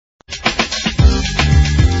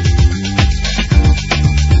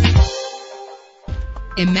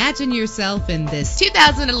Imagine yourself in this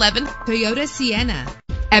 2011 Toyota Sienna.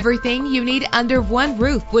 Everything you need under one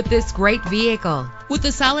roof with this great vehicle. With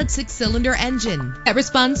a solid 6-cylinder engine that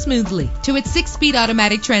responds smoothly to its 6-speed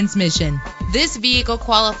automatic transmission. This vehicle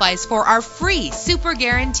qualifies for our free Super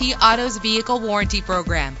Guarantee Autos Vehicle Warranty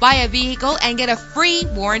Program. Buy a vehicle and get a free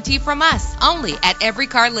warranty from us only at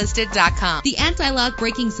everycarlisted.com. The anti-lock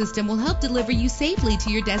braking system will help deliver you safely to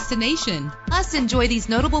your destination. Plus, enjoy these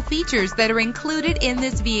notable features that are included in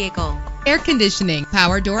this vehicle: air conditioning,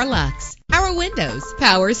 power door locks, power windows,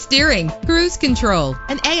 power steering, cruise control,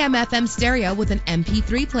 an AM/FM stereo with an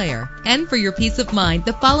MP3 player. And for your peace of mind,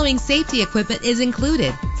 the following safety equipment is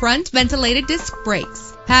included: front ventilated disc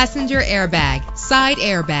brakes, passenger airbag, side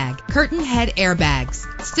airbag, curtain head airbags,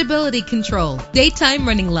 stability control, daytime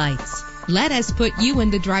running lights. Let us put you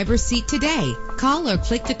in the driver's seat today. Call or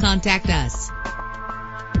click to contact us.